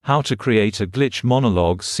How to Create a Glitch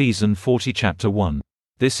Monologues Season 40 Chapter 1.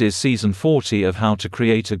 This is Season 40 of How to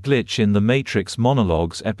Create a Glitch in the Matrix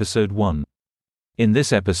Monologues Episode 1. In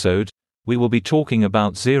this episode, we will be talking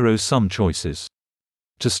about zero-sum choices.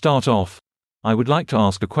 To start off, I would like to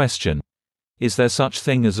ask a question. Is there such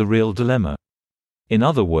thing as a real dilemma? In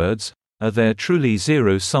other words, are there truly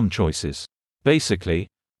zero-sum choices? Basically,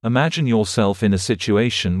 imagine yourself in a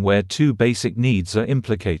situation where two basic needs are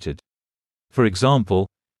implicated. For example,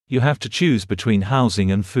 you have to choose between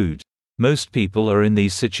housing and food. Most people are in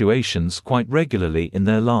these situations quite regularly in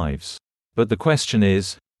their lives. But the question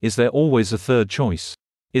is there always a third choice?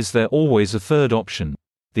 Is there always a third option?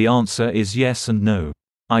 The answer is yes and no.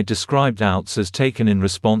 I described outs as taken in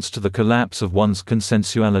response to the collapse of one's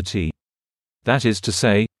consensuality. That is to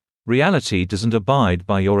say, reality doesn't abide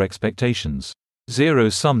by your expectations.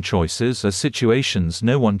 Zero-sum choices are situations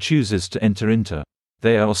no one chooses to enter into.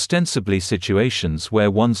 They are ostensibly situations where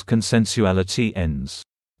one's consensuality ends.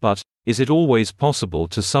 But, is it always possible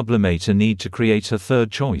to sublimate a need to create a third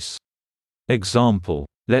choice? Example,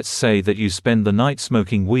 let's say that you spend the night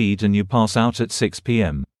smoking weed and you pass out at 6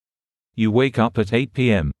 p.m. You wake up at 8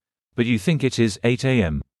 p.m., but you think it is 8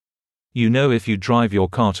 a.m. You know if you drive your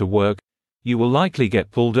car to work, you will likely get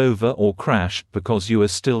pulled over or crash because you are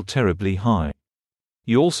still terribly high.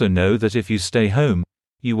 You also know that if you stay home,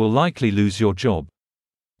 you will likely lose your job.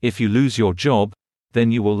 If you lose your job,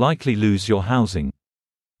 then you will likely lose your housing.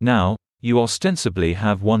 Now, you ostensibly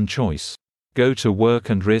have one choice. Go to work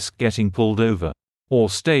and risk getting pulled over. Or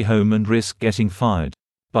stay home and risk getting fired.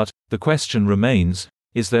 But, the question remains,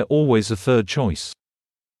 is there always a third choice?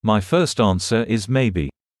 My first answer is maybe.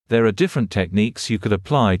 There are different techniques you could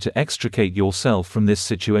apply to extricate yourself from this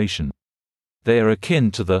situation. They are akin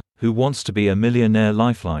to the "Who Wants to Be a Millionaire"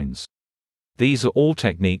 lifelines. These are all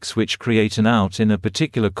techniques which create an out in a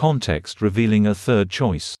particular context, revealing a third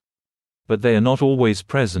choice. But they are not always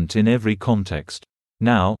present in every context.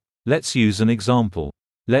 Now, let's use an example.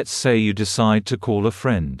 Let's say you decide to call a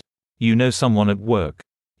friend. You know someone at work.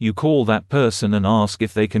 You call that person and ask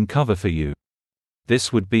if they can cover for you.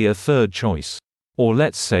 This would be a third choice. Or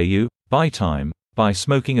let's say you buy time by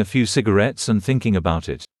smoking a few cigarettes and thinking about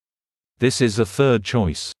it. This is a third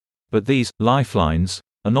choice. But these lifelines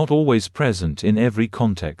are not always present in every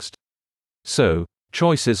context. So,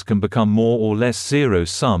 choices can become more or less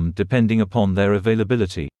zero-sum depending upon their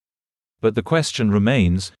availability. But the question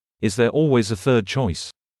remains, is there always a third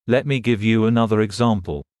choice? Let me give you another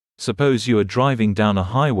example. Suppose you are driving down a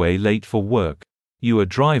highway late for work. You are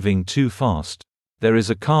driving too fast. There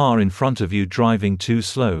is a car in front of you driving too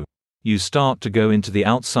slow. You start to go into the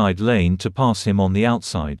outside lane to pass him on the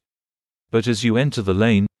outside. But as you enter the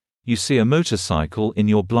lane, you see a motorcycle in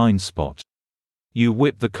your blind spot. You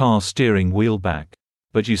whip the car steering wheel back.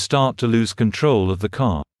 But you start to lose control of the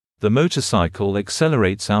car. The motorcycle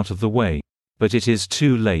accelerates out of the way. But it is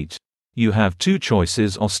too late. You have two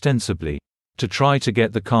choices ostensibly. To try to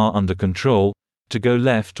get the car under control, to go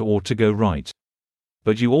left or to go right.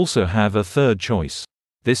 But you also have a third choice.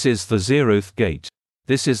 This is the zeroth gate.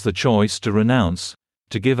 This is the choice to renounce,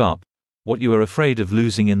 to give up, what you are afraid of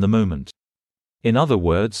losing in the moment. In other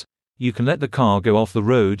words, you can let the car go off the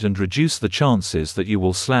road and reduce the chances that you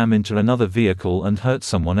will slam into another vehicle and hurt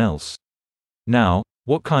someone else. Now,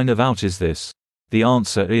 what kind of out is this? The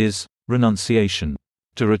answer is renunciation.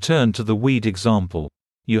 To return to the weed example,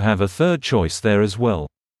 you have a third choice there as well.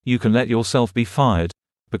 You can let yourself be fired,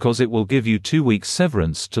 because it will give you 2 weeks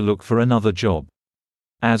severance to look for another job.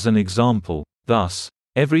 As an example, thus,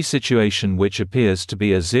 every situation which appears to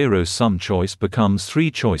be a zero-sum choice becomes three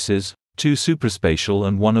choices, two supraspatial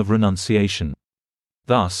and one of renunciation.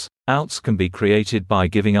 Thus, outs can be created by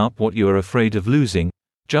giving up what you are afraid of losing,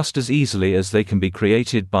 just as easily as they can be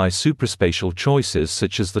created by supraspatial choices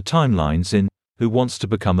such as the timelines in Who Wants to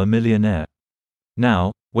Become a Millionaire.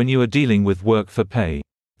 Now, when you are dealing with work for pay,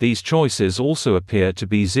 these choices also appear to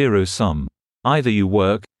be zero-sum. Either you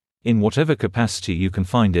work, in whatever capacity you can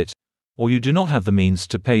find it, or you do not have the means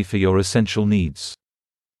to pay for your essential needs.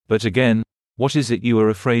 But again, what is it you are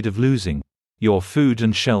afraid of losing? Your food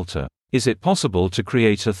and shelter. Is it possible to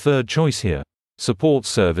create a third choice here? Support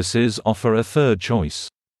services offer a third choice.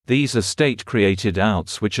 These are state-created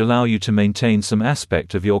outs which allow you to maintain some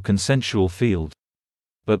aspect of your consensual field.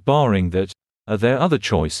 But barring that, are there other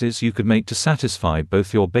choices you could make to satisfy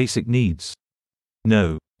both your basic needs?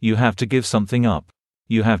 No, you have to give something up.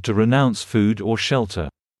 You have to renounce food or shelter.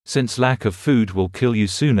 Since lack of food will kill you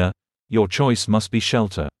sooner, your choice must be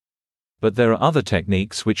shelter. But there are other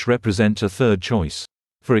techniques which represent a third choice.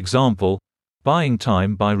 For example, buying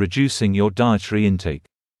time by reducing your dietary intake.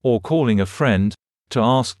 Or calling a friend to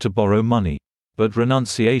ask to borrow money. But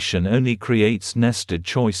renunciation only creates nested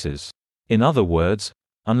choices. In other words,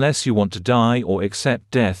 unless you want to die or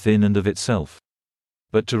accept death in and of itself.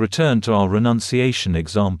 But to return to our renunciation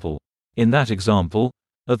example. In that example,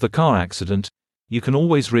 of the car accident, you can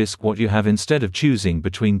always risk what you have instead of choosing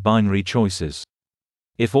between binary choices.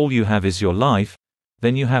 If all you have is your life,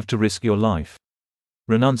 then you have to risk your life.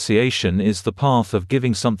 Renunciation is the path of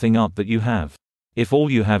giving something up that you have. If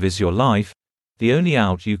all you have is your life, the only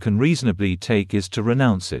out you can reasonably take is to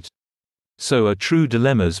renounce it. So are true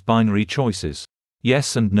dilemmas binary choices?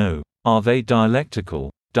 Yes and no. Are they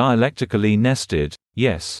dialectical? Dialectically nested?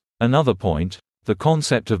 Yes. Another point, the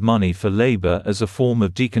concept of money for labor as a form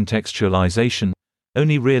of decontextualization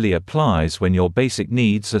only really applies when your basic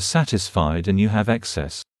needs are satisfied and you have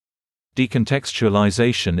excess.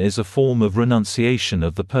 Decontextualization is a form of renunciation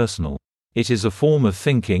of the personal. It is a form of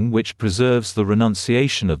thinking which preserves the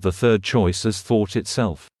renunciation of the third choice as thought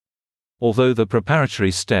itself. Although the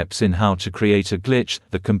preparatory steps in how to create a glitch,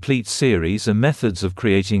 the complete series and methods of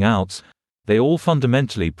creating outs, they all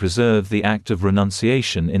fundamentally preserve the act of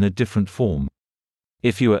renunciation in a different form.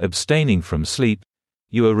 If you are abstaining from sleep,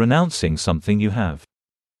 you are renouncing something you have.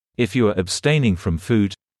 If you are abstaining from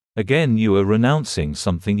food, again you are renouncing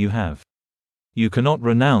something you have. You cannot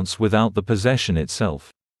renounce without the possession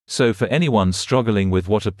itself. So for anyone struggling with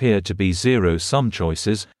what appear to be zero-sum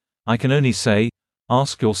choices, I can only say,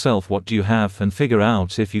 ask yourself what do you have and figure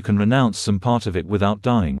out if you can renounce some part of it without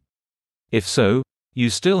dying. If so, you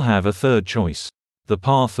still have a third choice, the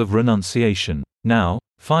path of renunciation. Now,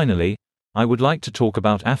 finally, I would like to talk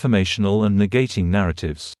about affirmational and negating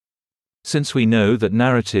narratives. Since we know that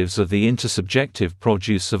narratives are the intersubjective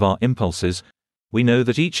produce of our impulses, we know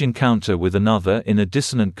that each encounter with another in a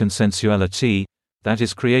dissonant consensuality, that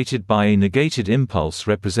is created by a negated impulse,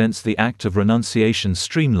 represents the act of renunciation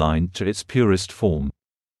streamlined to its purest form.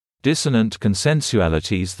 Dissonant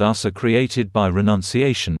consensualities thus are created by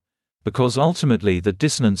renunciation, because ultimately the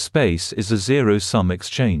dissonant space is a zero-sum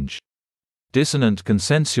exchange. Dissonant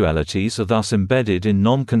consensualities are thus embedded in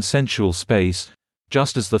non-consensual space,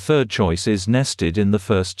 just as the third choice is nested in the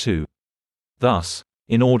first two. Thus,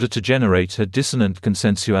 in order to generate a dissonant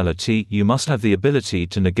consensuality, you must have the ability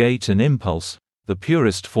to negate an impulse, the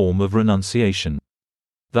purest form of renunciation.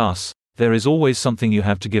 Thus, there is always something you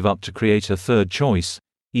have to give up to create a third choice,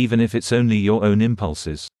 even if it's only your own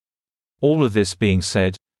impulses. All of this being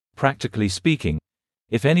said, practically speaking,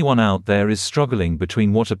 if anyone out there is struggling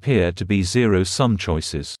between what appear to be zero-sum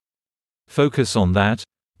choices, focus on that,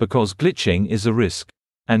 because glitching is a risk,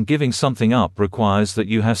 and giving something up requires that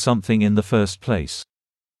you have something in the first place.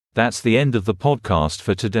 That's the end of the podcast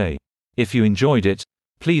for today. If you enjoyed it,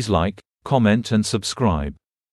 please like, comment and subscribe.